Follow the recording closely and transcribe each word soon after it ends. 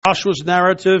Joshua's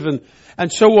narrative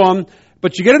and so on.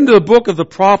 But you get into the book of the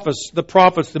prophets,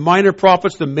 the minor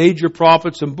prophets, the major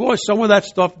prophets, and boy, some of that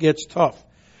stuff gets tough.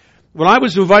 When I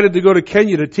was invited to go to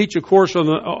Kenya to teach a course on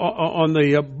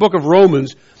the book of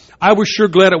Romans, I was sure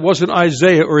glad it wasn't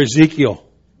Isaiah or Ezekiel.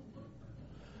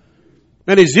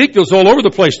 And Ezekiel's all over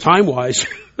the place time-wise.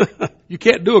 You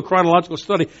can't do a chronological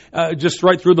study just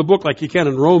right through the book like you can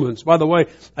in Romans. By the way,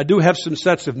 I do have some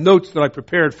sets of notes that I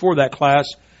prepared for that class.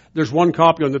 There's one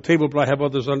copy on the table, but I have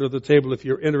others under the table if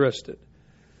you're interested.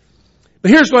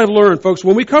 But here's what I've learned, folks.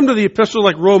 When we come to the epistle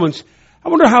like Romans, I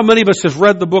wonder how many of us have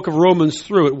read the book of Romans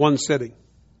through at one sitting.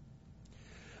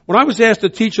 When I was asked to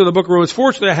teach on the book of Romans,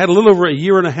 fortunately I had a little over a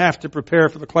year and a half to prepare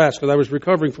for the class because I was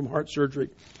recovering from heart surgery.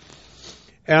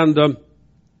 And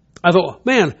I thought,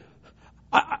 man,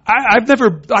 I've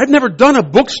never done a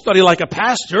book study like a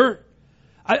pastor.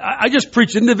 I just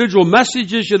preach individual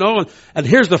messages, you know, and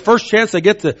here's the first chance I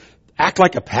get to act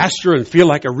like a pastor and feel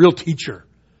like a real teacher.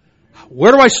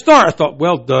 Where do I start? I thought,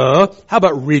 well, how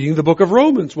about reading the book of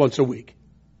Romans once a week?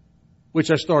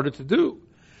 Which I started to do.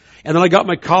 And then I got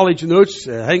my college notes.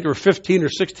 I think there were 15 or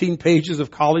 16 pages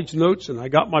of college notes, and I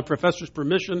got my professor's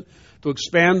permission to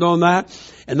expand on that.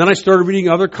 And then I started reading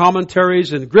other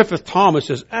commentaries, and Griffith Thomas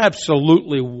is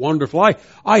absolutely wonderful.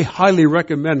 I highly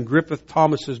recommend Griffith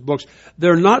Thomas's books.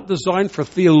 They're not designed for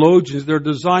theologians. They're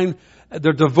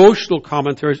devotional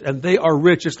commentaries, and they are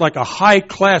rich. It's like a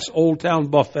high-class Old Town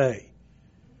buffet.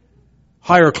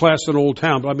 Higher class than Old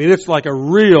Town, but I mean, it's like a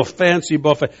real fancy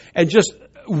buffet, and just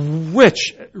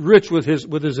rich with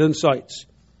his insights.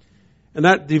 And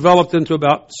that developed into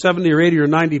about 70 or 80 or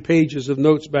 90 pages of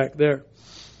notes back there.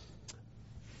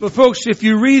 But folks, if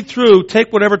you read through,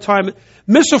 take whatever time,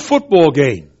 miss a football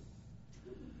game,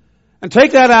 and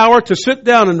take that hour to sit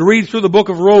down and read through the book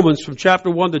of Romans from chapter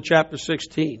 1 to chapter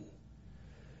 16.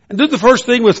 And do the first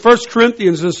thing with 1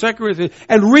 Corinthians and 2 Corinthians,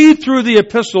 and read through the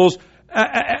epistles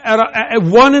at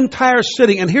one entire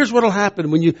sitting. And here's what will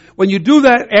happen. When you do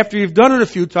that after you've done it a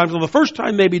few times, well, the first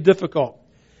time may be difficult.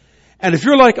 And if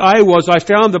you're like I was, I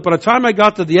found that by the time I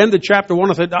got to the end of chapter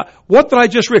 1, I thought, what did I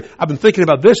just read? I've been thinking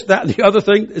about this, that, and the other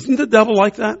thing. Isn't the devil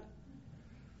like that?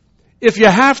 If you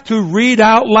have to read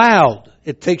out loud,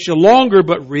 it takes you longer,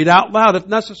 but read out loud if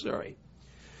necessary.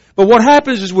 But what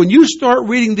happens is when you start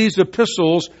reading these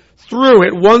epistles through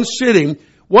at one sitting,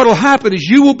 what will happen is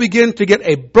you will begin to get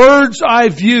a bird's eye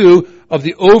view of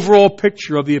the overall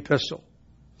picture of the epistle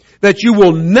that you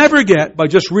will never get by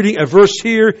just reading a verse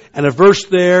here and a verse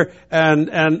there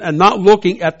and not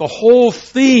looking at the whole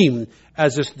theme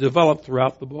as it's developed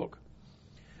throughout the book.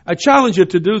 I challenge you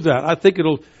to do that. I think it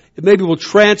maybe will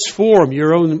transform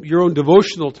your own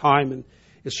devotional time, and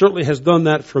it certainly has done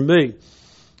that for me.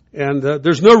 And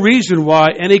there's no reason why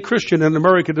any Christian in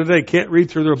America today can't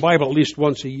read through their Bible at least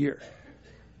once a year.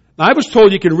 Now, I was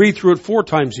told you can read through it 4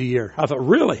 times a year. I thought,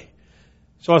 really?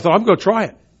 So I thought, I'm going to try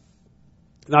it.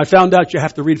 And I found out you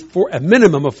have to read a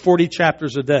minimum of 40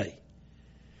 chapters a day.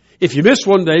 If you miss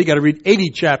one day, you got to read 80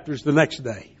 chapters the next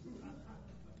day.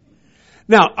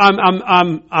 Now,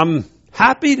 I'm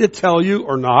happy to tell you,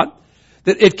 or not,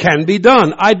 that it can be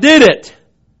done. I did it.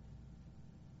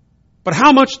 But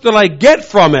how much did I get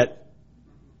from it?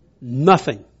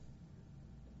 Nothing.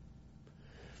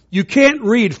 You can't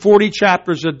read 40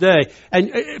 chapters a day.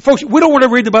 And folks, we don't want to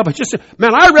read the Bible. Just say,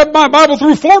 man, I read my Bible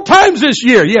through 4 times this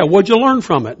year. Yeah, what'd you learn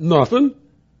from it? Nothing.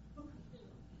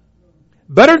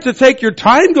 Better to take your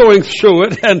time going through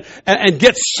it and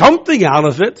get something out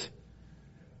of it.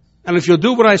 And if you'll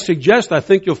do what I suggest, I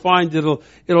think you'll find it'll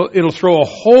throw a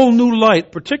whole new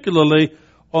light, particularly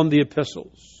on the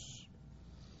epistles.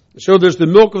 So there's the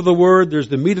milk of the Word, there's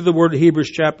the meat of the Word in Hebrews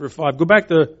chapter 5. Go back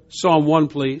to Psalm 1,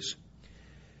 please.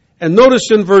 And notice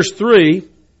in verse 3,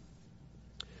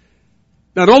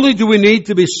 not only do we need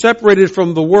to be separated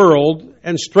from the world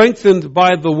and strengthened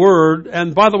by the Word,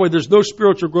 and by the way, there's no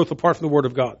spiritual growth apart from the Word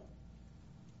of God.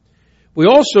 We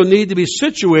also need to be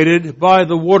situated by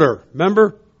the water.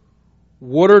 Remember?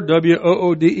 Water,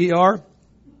 W-O-O-D-E-R.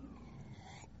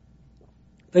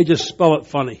 They just spell it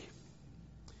funny.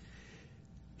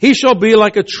 He shall be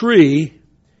like a tree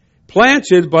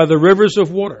planted by the rivers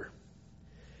of water,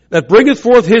 that bringeth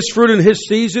forth his fruit in his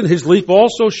season, his leaf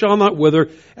also shall not wither,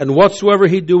 and whatsoever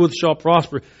he doeth shall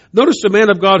prosper. Notice the man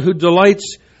of God who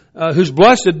delights, who's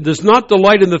blessed, does not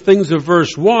delight in the things of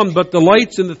verse 1, but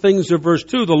delights in the things of verse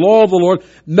 2, the law of the Lord,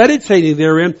 meditating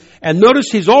therein. And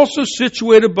notice he's also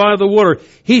situated by the water.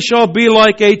 He shall be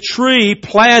like a tree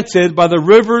planted by the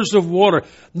rivers of water.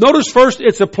 Notice first,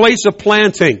 it's a place of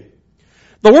planting.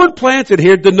 The word planted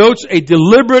here denotes a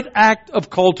deliberate act of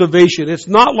cultivation. It's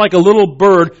not like a little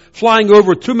bird flying over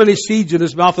with too many seeds in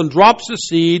his mouth and drops the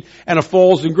seed and it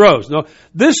falls and grows. No,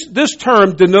 this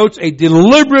term denotes a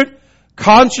deliberate,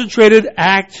 concentrated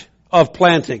act of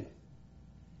planting.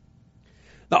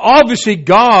 Now obviously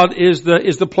God is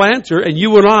the planter and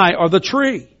you and I are the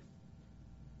tree.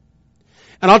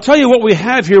 And I'll tell you what we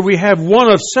have here. We have one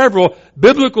of several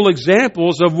biblical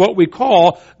examples of what we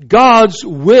call God's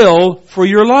will for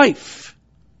your life.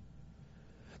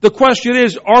 The question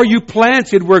is, are you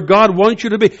planted where God wants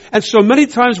you to be? And so many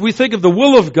times we think of the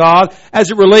will of God as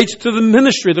it relates to the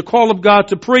ministry, the call of God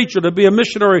to preach or to be a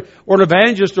missionary or an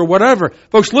evangelist or whatever.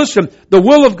 Folks, listen, the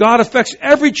will of God affects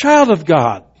every child of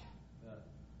God.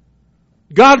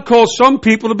 God calls some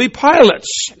people to be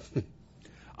pilots.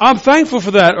 I'm thankful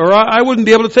for that, or I wouldn't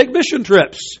be able to take mission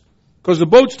trips because the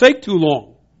boats take too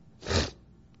long.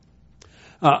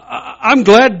 I'm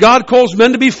glad God calls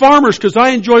men to be farmers because I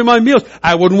enjoy my meals.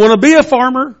 I wouldn't want to be a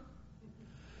farmer.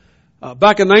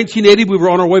 Back in 1980, we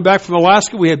were on our way back from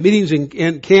Alaska. We had meetings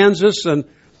in Kansas,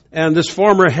 and this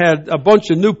farmer had a bunch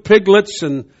of new piglets,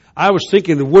 and I was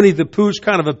thinking Winnie the Pooh's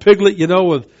kind of a piglet,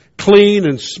 with clean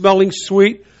and smelling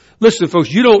sweet. Listen,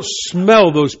 folks, you don't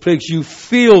smell those pigs. You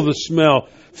feel the smell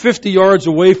 50 yards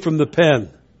away from the pen.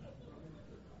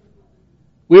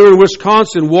 We were in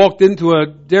Wisconsin, walked into a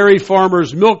dairy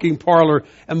farmer's milking parlor,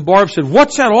 and Barb said,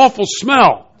 "What's that awful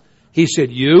smell?" He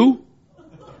said, "You?"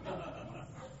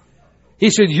 He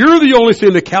said, "You're the only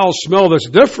thing the cows smell that's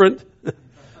different.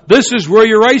 This is where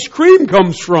your ice cream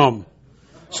comes from."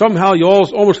 Somehow you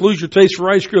almost lose your taste for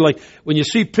ice cream, like when you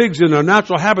see pigs in their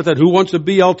natural habitat, who wants a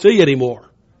BLT anymore?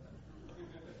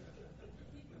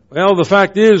 Well, the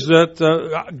fact is that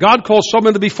God calls some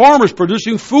men to be farmers,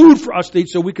 producing food for us to eat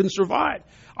so we can survive.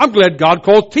 I'm glad God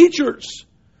calls teachers.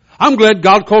 I'm glad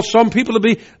God calls some people to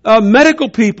be medical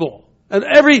people. And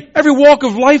every walk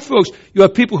of life, folks, you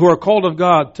have people who are called of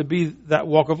God to be that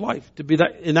walk of life, to be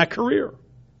that in that career.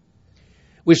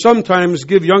 We sometimes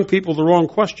give young people the wrong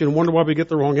question and wonder why we get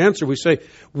the wrong answer. We say,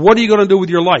 "What are you going to do with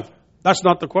your life?" That's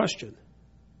not the question.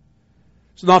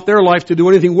 It's not their life to do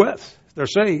anything with. They're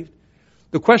saved.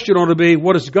 The question ought to be,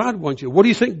 what does God want you? What do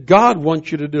you think God wants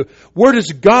you to do? Where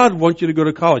does God want you to go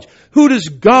to college? Who does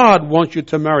God want you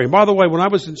to marry? By the way, when I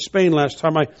was in Spain last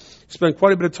time, I spent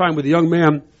quite a bit of time with a young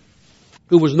man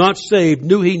who was not saved,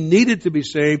 knew he needed to be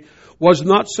saved, was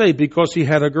not saved because he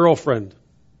had a girlfriend.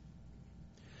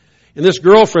 And this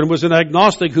girlfriend was an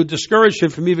agnostic who discouraged him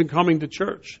from even coming to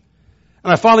church.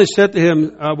 And I finally said to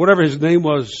him, whatever his name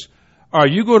was, "Are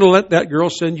you going to let that girl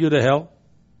send you to hell?"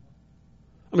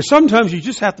 I mean, sometimes you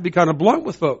just have to be kind of blunt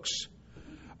with folks.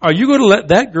 Are you going to let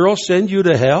that girl send you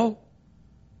to hell?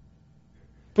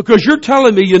 Because you're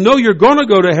telling me you're going to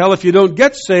go to hell if you don't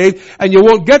get saved, and you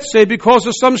won't get saved because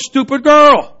of some stupid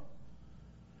girl.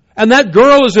 And that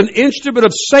girl is an instrument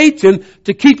of Satan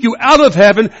to keep you out of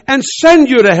heaven and send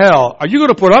you to hell. Are you going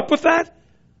to put up with that?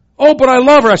 "Oh, but I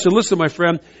love her." I said, "Listen, my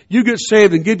friend, you get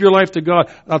saved and give your life to God.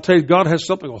 And I'll tell you, God has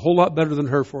something a whole lot better than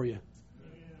her for you."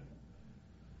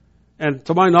 And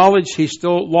to my knowledge, he's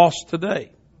still lost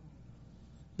today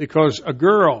because a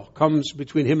girl comes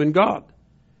between him and God.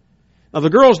 Now, the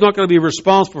girl's not going to be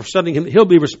responsible for sending him. He'll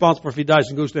be responsible if he dies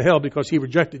and goes to hell because he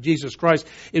rejected Jesus Christ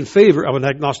in favor of an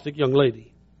agnostic young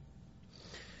lady.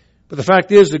 But the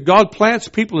fact is that God plants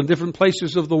people in different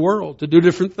places of the world to do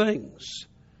different things.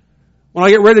 When I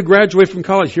get ready to graduate from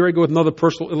college, here I go with another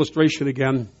personal illustration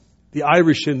again, the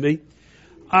Irish in me.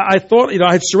 I thought,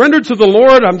 I had surrendered to the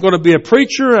Lord. I'm going to be a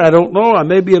preacher. I don't know. I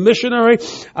may be a missionary.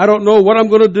 I don't know what I'm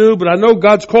going to do, but I know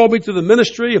God's called me to the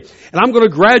ministry, and I'm going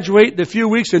to graduate in a few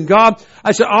weeks. And God,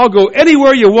 I said, "I'll go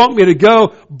anywhere you want me to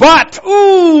go, but,"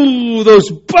 ooh,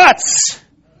 those buts.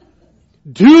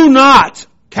 "Do not,"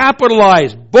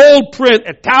 capitalize, bold print,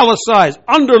 italicized,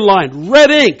 underlined, red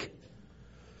ink.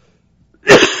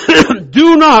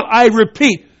 "Do not," I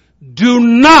repeat, "do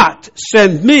not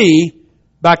send me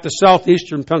back to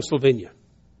southeastern Pennsylvania."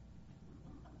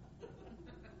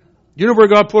 Do you know where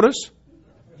God put us?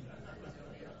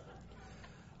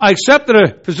 I accepted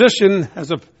a position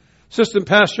as an assistant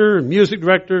pastor and music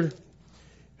director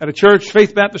at a church,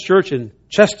 Faith Baptist Church in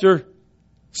Chester,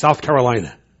 South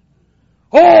Carolina.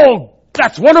 "Oh,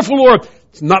 that's wonderful, Lord."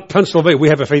 It's not Pennsylvania. We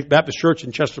have a Faith Baptist Church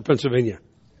in Chester, Pennsylvania.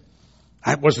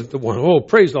 That wasn't the one. Oh,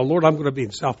 praise the Lord, I'm going to be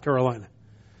in South Carolina.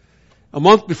 A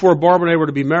month before Barbara and I were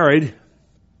to be married,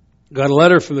 got a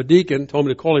letter from the deacon, told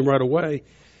me to call him right away.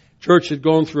 Church had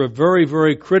gone through a very,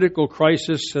 very critical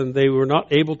crisis, and they were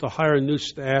not able to hire new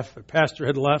staff. The pastor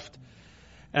had left.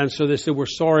 And so they said, "We're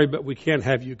sorry, but we can't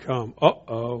have you come."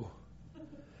 Uh-oh.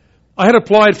 I had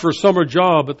applied for a summer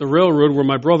job at the railroad where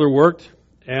my brother worked,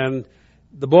 and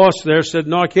the boss there said,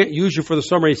 no, I can't use you for the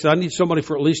summer. He said, I need somebody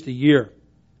for at least a year.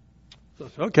 So I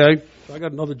said, okay. So I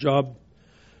got another job.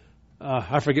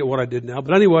 I forget what I did now.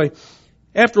 But anyway,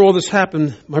 after all this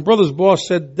happened, my brother's boss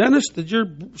said, Dennis, did your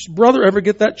brother ever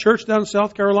get that church down in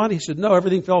South Carolina? He said, no,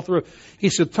 everything fell through. He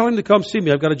said, tell him to come see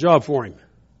me. I've got a job for him.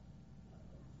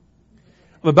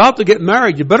 I'm about to get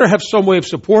married. You better have some way of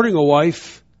supporting a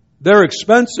wife. They're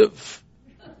expensive.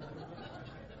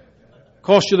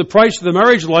 Cost you the price of the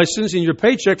marriage license and your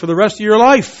paycheck for the rest of your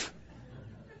life.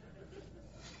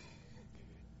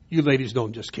 You ladies know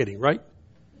I'm just kidding, right?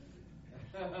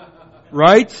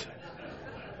 Right?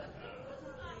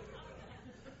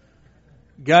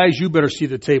 Guys, you better see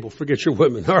the table. Forget your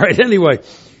women. All right, anyway.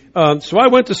 So I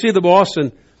went to see the boss,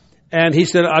 and he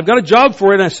said, I've got a job for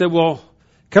you. And I said, well,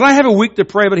 can I have a week to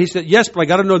pray? But he said, yes, but I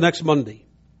got to know next Monday.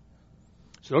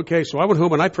 I said, okay. So I went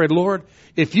home and I prayed, Lord,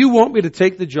 if you want me to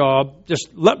take the job, just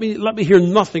let me hear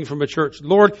nothing from a church.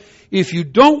 Lord, if you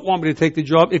don't want me to take the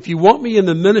job, if you want me in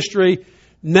the ministry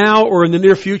now or in the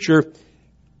near future,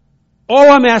 all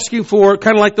I'm asking for,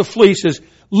 kind of like the fleece, is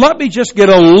let me just get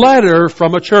a letter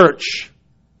from a church.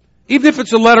 Even if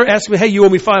it's a letter asking me, hey, you owe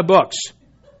me $5.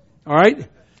 All right?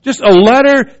 Just a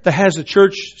letter that has a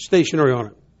church stationery on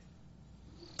it.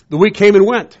 The week came and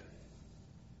went.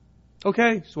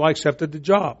 Okay, so I accepted the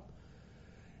job.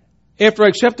 After I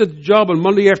accepted the job on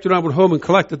Monday afternoon, I went home and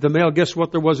collected the mail. Guess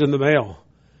what there was in the mail?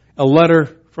 A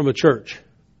letter from a church.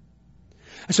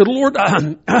 I said, Lord,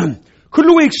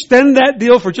 couldn't we extend that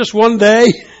deal for just one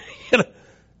day?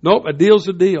 Nope, a deal's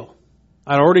a deal.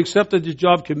 I'd already accepted the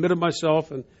job, committed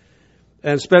myself,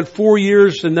 and spent 4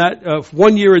 years in that,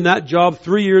 1 year in that job,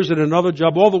 3 years in another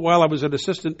job. All the while I was an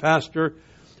assistant pastor,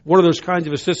 one of those kinds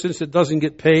of assistants that doesn't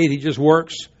get paid, he just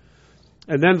works.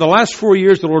 And then the last 4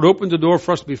 years, the Lord opened the door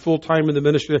for us to be full-time in the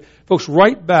ministry. Folks,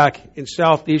 right back in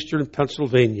southeastern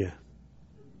Pennsylvania.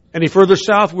 Any further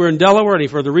south, we're in Delaware. Any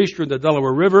further east, we're in the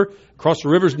Delaware River. Across the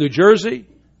river's New Jersey.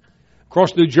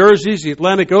 Across New Jersey is the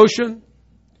Atlantic Ocean.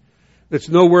 It's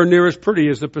nowhere near as pretty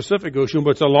as the Pacific Ocean,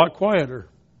 but it's a lot quieter.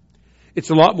 It's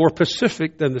a lot more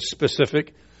Pacific than the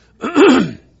specific.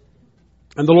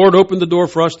 And the Lord opened the door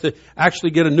for us to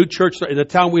actually get a new church. In the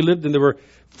town we lived in, there were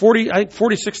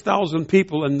 46,000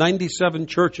 people and 97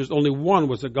 churches. Only one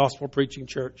was a gospel preaching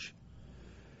church.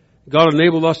 God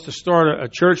enabled us to start a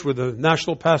church with a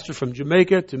national pastor from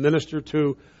Jamaica to minister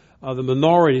to the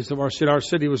minorities of our city. Our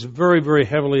city was very, very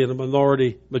heavily in a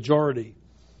majority.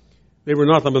 They were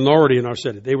not the minority in our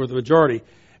city. They were the majority.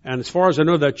 And as far as I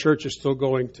know, that church is still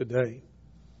going today.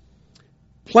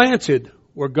 Planted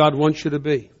where God wants you to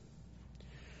be.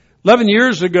 11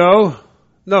 years ago,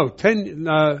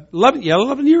 11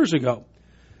 years ago,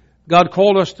 God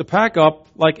called us to pack up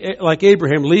like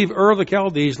Abraham, leave Ur of the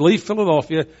Chaldees, leave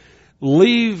Philadelphia,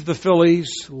 leave the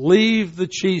Phillies, leave the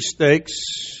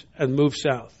cheesesteaks, and move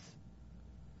south.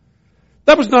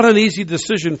 That was not an easy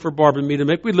decision for Barb and me to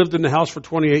make. We lived in the house for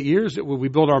 28 years. We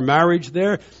built our marriage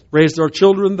there, raised our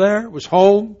children there. It was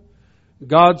home.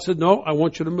 God said, no, I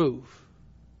want you to move.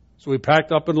 So we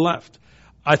packed up and left.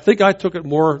 I think I took it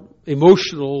more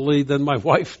emotionally than my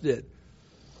wife did.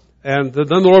 And then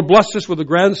the Lord blessed us with a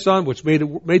grandson, which made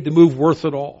the move worth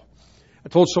it all. I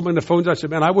told someone on the phone, I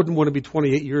said, man, I wouldn't want to be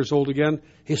 28 years old again.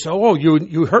 He said, oh,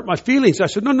 you hurt my feelings. I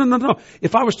said, no.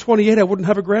 If I was 28, I wouldn't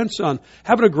have a grandson.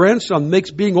 Having a grandson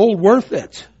makes being old worth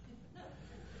it.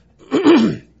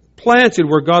 Planted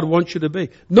where God wants you to be.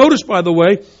 Notice, by the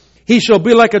way, he shall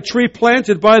be like a tree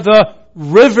planted by the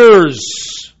rivers.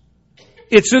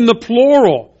 It's in the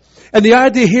plural. And the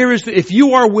idea here is that if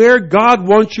you are where God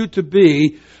wants you to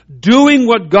be, doing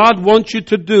what God wants you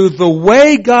to do, the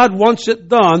way God wants it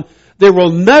done, there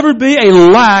will never be a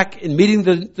lack in meeting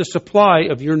the supply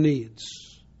of your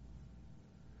needs.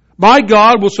 My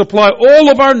God will supply all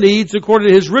of our needs according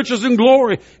to His riches and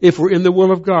glory if we're in the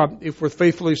will of God, if we're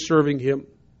faithfully serving Him.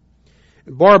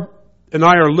 And Barb and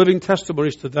I are living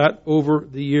testimonies to that over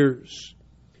the years.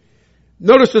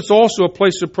 Notice it's also a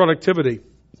place of productivity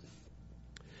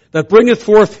that bringeth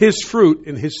forth His fruit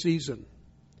in His season.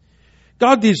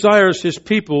 God desires His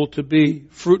people to be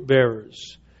fruit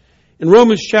bearers. In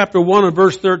Romans chapter 1 and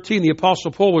verse 13, the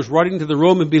Apostle Paul was writing to the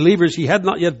Roman believers. He had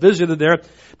not yet visited there.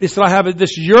 He said, I have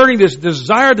this yearning, this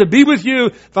desire to be with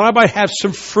you, that I might have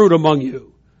some fruit among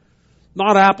you.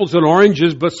 Not apples and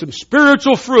oranges, but some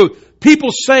spiritual fruit. People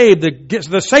saved,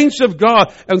 the saints of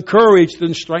God encouraged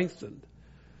and strengthened.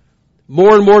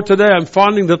 More and more today, I'm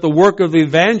finding that the work of the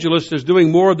evangelist is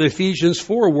doing more of the Ephesians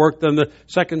 4 work than the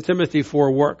 2 Timothy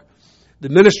 4 work. The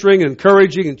ministering,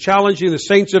 encouraging, and challenging the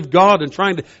saints of God and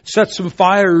trying to set some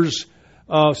fires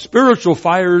spiritual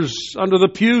fires under the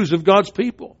pews of God's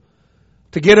people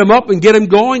to get them up and get them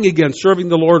going again, serving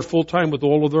the Lord full time with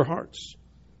all of their hearts.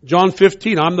 John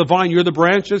 15, I'm the vine, you're the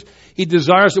branches. He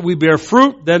desires that we bear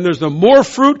fruit. Then there's the more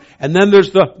fruit, and then there's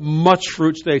the much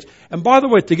fruit stage. And by the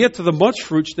way, to get to the much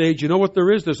fruit stage, you know what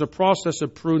there is? There's a process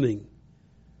of pruning.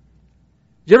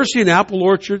 Did you ever see an apple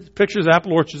orchard? Pictures of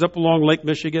apple orchards up along Lake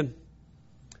Michigan?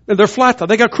 And they're flat top.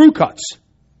 They got crew cuts.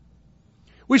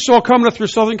 We saw coming up through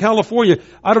Southern California,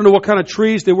 I don't know what kind of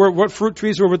trees they were, what fruit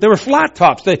trees they were, but they were flat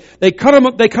tops. They cut them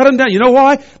up, they cut them down. You know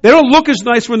why? They don't look as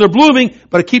nice when they're blooming,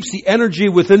 but it keeps the energy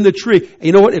within the tree. And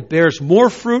you know what? It bears more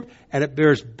fruit and it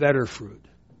bears better fruit.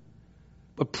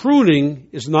 But pruning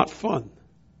is not fun.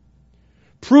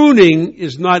 Pruning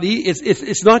is not,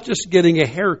 it's not just getting a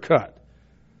haircut.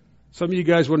 Some of you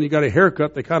guys, when you got a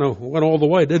haircut, they kind of went all the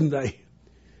way, didn't they?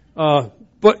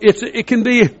 But it can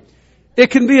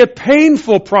be a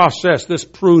painful process, this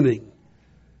pruning.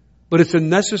 But it's a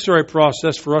necessary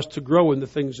process for us to grow in the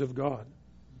things of God.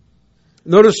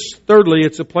 Notice, thirdly,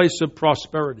 it's a place of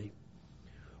prosperity.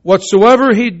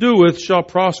 Whatsoever he doeth shall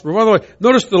prosper. By the way,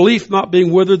 notice the leaf not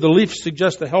being withered. The leaf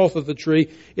suggests the health of the tree.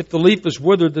 If the leaf is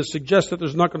withered, that suggests that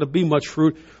there's not going to be much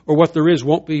fruit, or what there is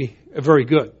won't be very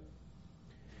good.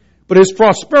 But his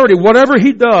prosperity, whatever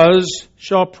he does,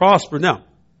 shall prosper. Now,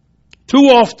 too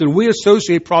often we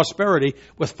associate prosperity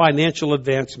with financial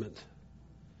advancement.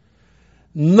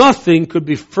 Nothing could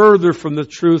be further from the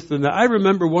truth than that. I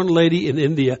remember one lady in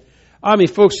India. I mean,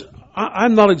 folks,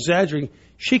 I'm not exaggerating.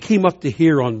 She came up to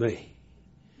here on me.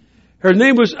 Her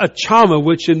name was Achama,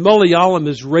 which in Malayalam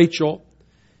is Rachel.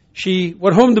 She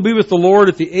went home to be with the Lord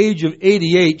at the age of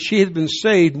 88. She had been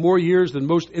saved more years than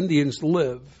most Indians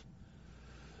live.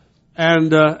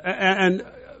 And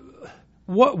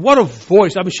what a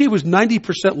voice. I mean, she was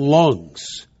 90%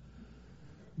 lungs.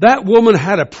 That woman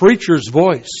had a preacher's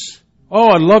voice. Oh,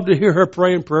 I'd love to hear her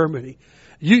pray in prayer meeting.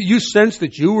 You sense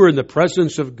that you were in the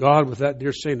presence of God with that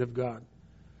dear saint of God.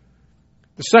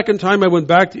 The second time I went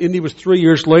back to India was 3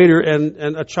 years later,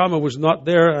 and Achama was not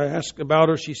there. I asked about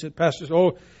her. She said, Pastor,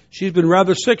 she's been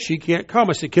rather sick. She can't come.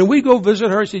 I said, can we go visit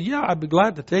her? I said, yeah, I'd be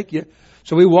glad to take you.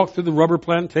 So we walked through the rubber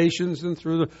plantations and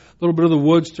through the little bit of the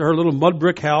woods to her little mud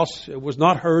brick house. It was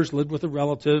not hers, lived with a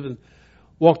relative, and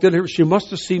walked in here. She must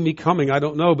have seen me coming. I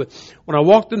don't know. But when I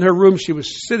walked in her room, she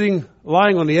was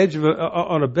lying on the edge of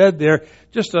on a bed there,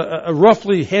 just a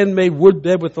roughly handmade wood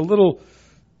bed with the little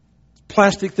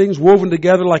plastic things woven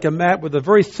together like a mat with a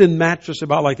very thin mattress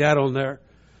about like that on there.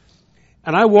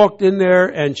 And I walked in there,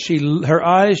 and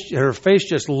her face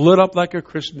just lit up like a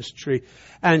Christmas tree.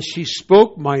 And she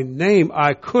spoke my name.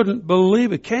 I couldn't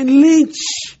believe it. Ken Lynch.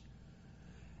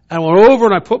 I went over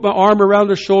and I put my arm around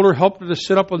her shoulder, helped her to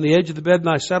sit up on the edge of the bed, and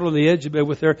I sat on the edge of the bed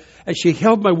with her. And she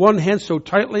held my one hand so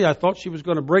tightly, I thought she was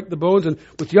going to break the bones. And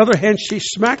with the other hand, she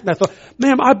smacked me. I thought,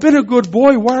 ma'am, I've been a good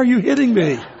boy. Why are you hitting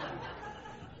me?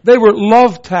 They were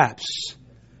love taps.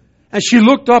 And she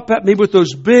looked up at me with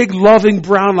those big, loving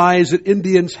brown eyes that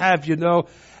Indians have, you know.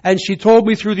 And she told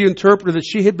me through the interpreter that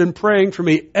she had been praying for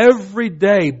me every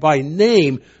day by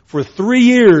name for 3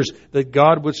 years that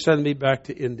God would send me back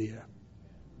to India.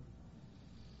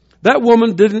 That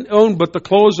woman didn't own but the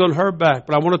clothes on her back.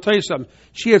 But I want to tell you something.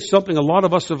 She had something a lot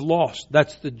of us have lost.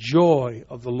 That's the joy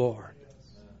of the Lord.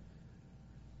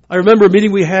 I remember a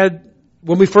meeting we had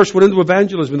when we first went into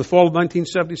evangelism in the fall of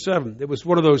 1977. It was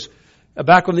one of those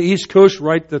back on the East Coast,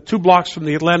 right, the 2 blocks from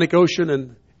the Atlantic Ocean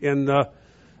and in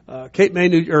Cape May,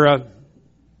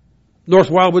 North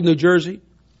Wildwood, New Jersey.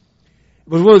 It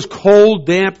was one of those cold,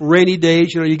 damp, rainy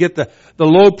days. You know, you get the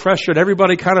low pressure and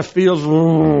everybody kind of feels,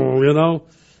 you know.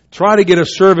 Try to get a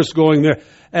service going there.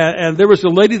 And there was a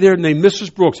lady there named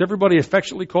Mrs. Brooks. Everybody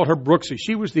affectionately called her Brooksy.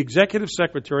 She was the executive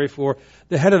secretary for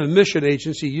the head of a mission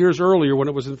agency years earlier when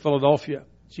it was in Philadelphia.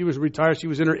 She was retired. She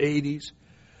was in her 80s.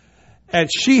 And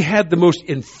she had the most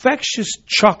infectious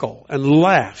chuckle and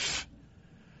laugh.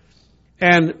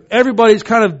 And everybody's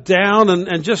kind of down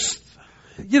and just,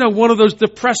 you know, one of those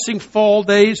depressing fall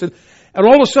days. And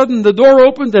all of a sudden the door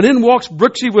opened and in walks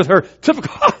Brooksy with her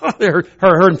typical,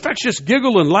 her infectious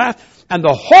giggle and laugh. And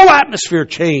the whole atmosphere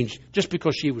changed just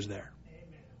because she was there.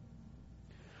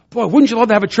 Boy, wouldn't you love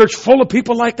to have a church full of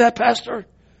people like that, Pastor?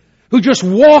 Who just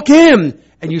walk in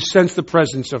and you sense the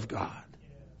presence of God.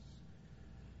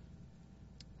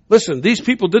 Listen, these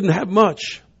people didn't have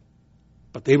much,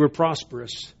 but they were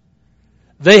prosperous.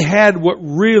 They had what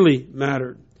really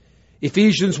mattered.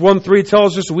 Ephesians 1:3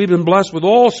 tells us we've been blessed with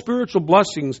all spiritual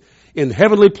blessings in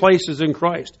heavenly places in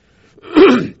Christ.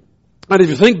 And if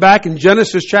you think back in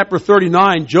Genesis chapter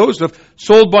 39, Joseph,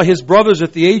 sold by his brothers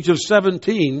at the age of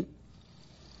 17,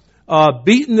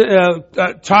 beaten,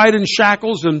 tied in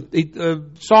shackles,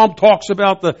 and Psalm talks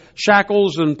about the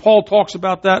shackles, and Paul talks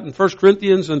about that in 1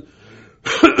 Corinthians, and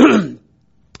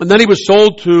and then he was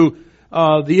sold to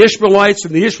the Ishmaelites,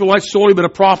 and the Ishmaelites sold him as a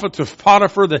prophet to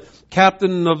Potiphar, the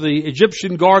captain of the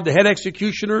Egyptian guard, the head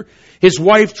executioner. His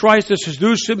wife tries to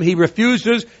seduce him. He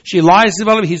refuses. She lies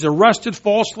about him. He's arrested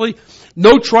falsely.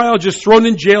 No trial, just thrown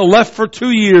in jail, left for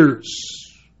 2 years.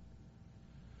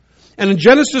 And in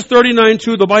Genesis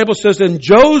 39:2, the Bible says, "And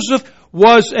Joseph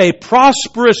was a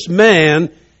prosperous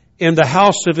man in the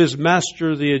house of his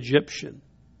master, the Egyptian."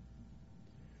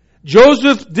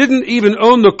 Joseph didn't even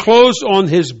own the clothes on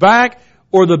his back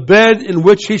or the bed in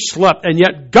which he slept. And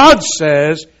yet God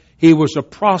says he was a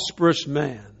prosperous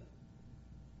man.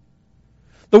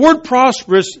 The word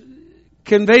prosperous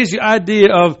conveys the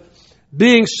idea of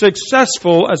being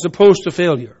successful as opposed to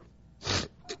failure.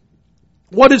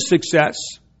 What is success?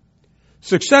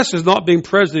 Success is not being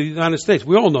president of the United States.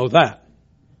 We all know that.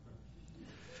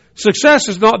 Success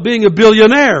is not being a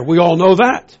billionaire. We all know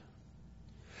that.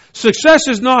 Success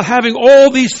is not having all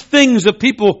these things that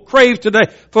people crave today.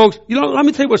 Folks, let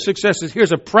me tell you what success is.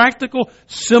 Here's a practical,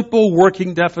 simple,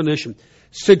 working definition.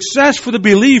 Success for the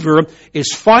believer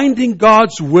is finding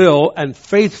God's will and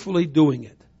faithfully doing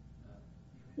it.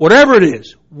 Whatever it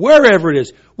is, wherever it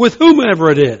is, with whomever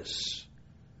it is.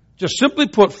 Just simply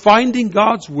put, finding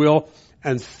God's will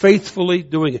and faithfully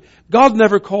doing it. God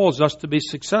never calls us to be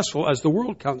successful as the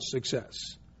world counts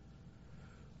success.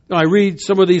 Now, I read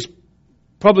some of these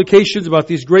publications about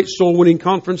these great soul-winning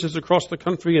conferences across the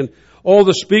country, and all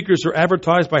the speakers are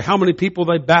advertised by how many people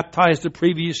they baptized the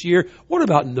previous year. What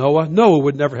about Noah? Noah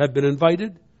would never have been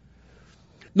invited.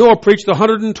 Noah preached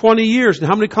 120 years, and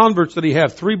how many converts did he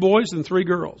have? 3 boys and 3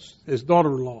 girls, his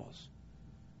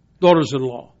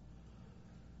daughters-in-law.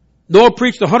 Noah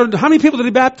preached 100. How many people did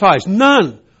he baptize?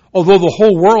 None, although the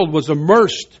whole world was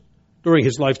immersed during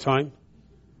his lifetime.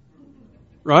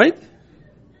 Right?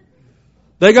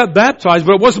 They got baptized,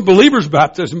 but it wasn't believers'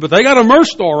 baptism, but they got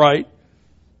immersed all right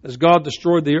as God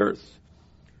destroyed the earth.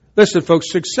 Listen,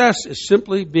 folks, success is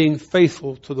simply being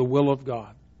faithful to the will of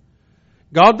God.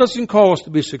 God doesn't call us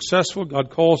to be successful. God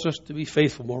calls us to be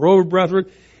faithful. Moreover, brethren,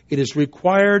 it is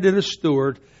required in a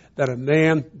steward that a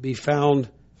man be found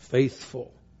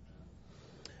faithful.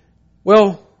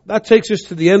 Well, that takes us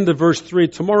to the end of verse 3.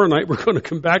 Tomorrow night we're going to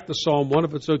come back to Psalm 1,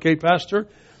 if it's okay, Pastor.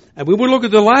 And we will look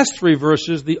at the last 3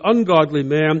 verses, the ungodly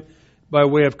man, by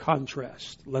way of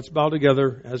contrast. Let's bow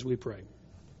together as we pray.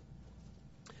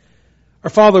 Our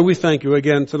Father, we thank you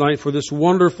again tonight for this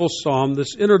wonderful psalm,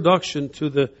 this introduction to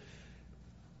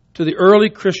the early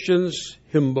Christians'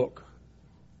 hymn book.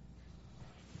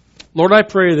 Lord, I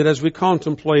pray that as we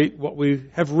contemplate what we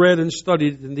have read and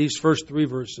studied in these first 3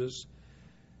 verses,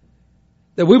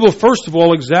 that we will first of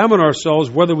all examine ourselves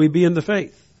whether we be in the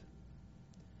faith.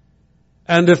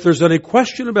 And if there's any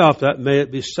question about that, may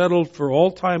it be settled for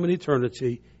all time and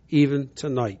eternity, even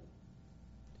tonight.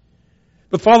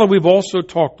 But Father, we've also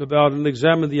talked about and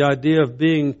examined the idea of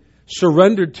being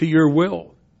surrendered to your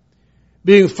will,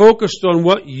 being focused on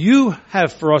what you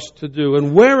have for us to do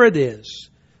and where it is,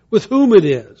 with whom it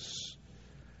is.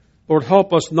 Lord,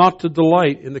 help us not to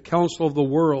delight in the counsel of the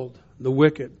world, the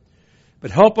wicked,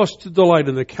 but help us to delight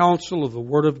in the counsel of the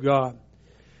Word of God.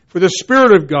 For the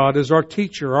Spirit of God is our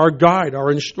teacher, our guide, our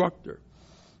instructor.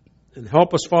 And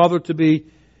help us, Father, to be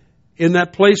in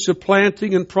that place of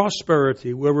planting and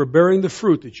prosperity where we're bearing the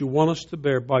fruit that you want us to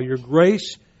bear by your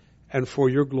grace and for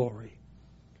your glory.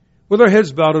 With our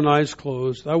heads bowed and eyes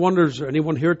closed, I wonder, is there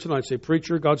anyone here tonight say,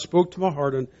 Preacher, God spoke to my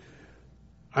heart and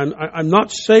I'm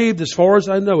not saved as far as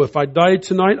I know. If I died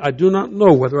tonight, I do not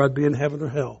know whether I'd be in heaven or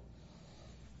hell.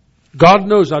 God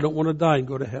knows I don't want to die and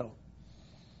go to hell.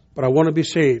 But I want to be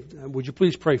saved. Would you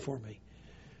please pray for me?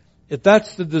 If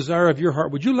that's the desire of your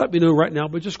heart, would you let me know right now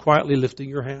by just quietly lifting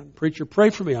your hand? Preacher, pray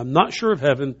for me. I'm not sure of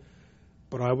heaven,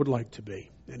 but I would like to be.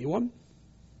 Anyone?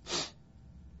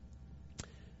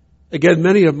 Again,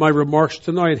 many of my remarks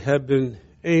tonight have been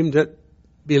aimed at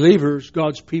believers,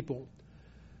 God's people.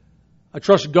 I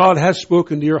trust God has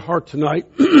spoken to your heart tonight,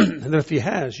 and if He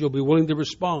has, you'll be willing to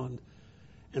respond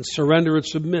and surrender and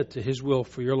submit to His will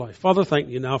for your life. Father, thank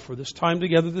you now for this time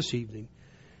together this evening.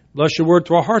 Bless your word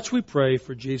to our hearts, we pray,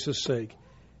 for Jesus' sake.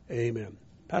 Amen.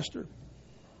 Pastor.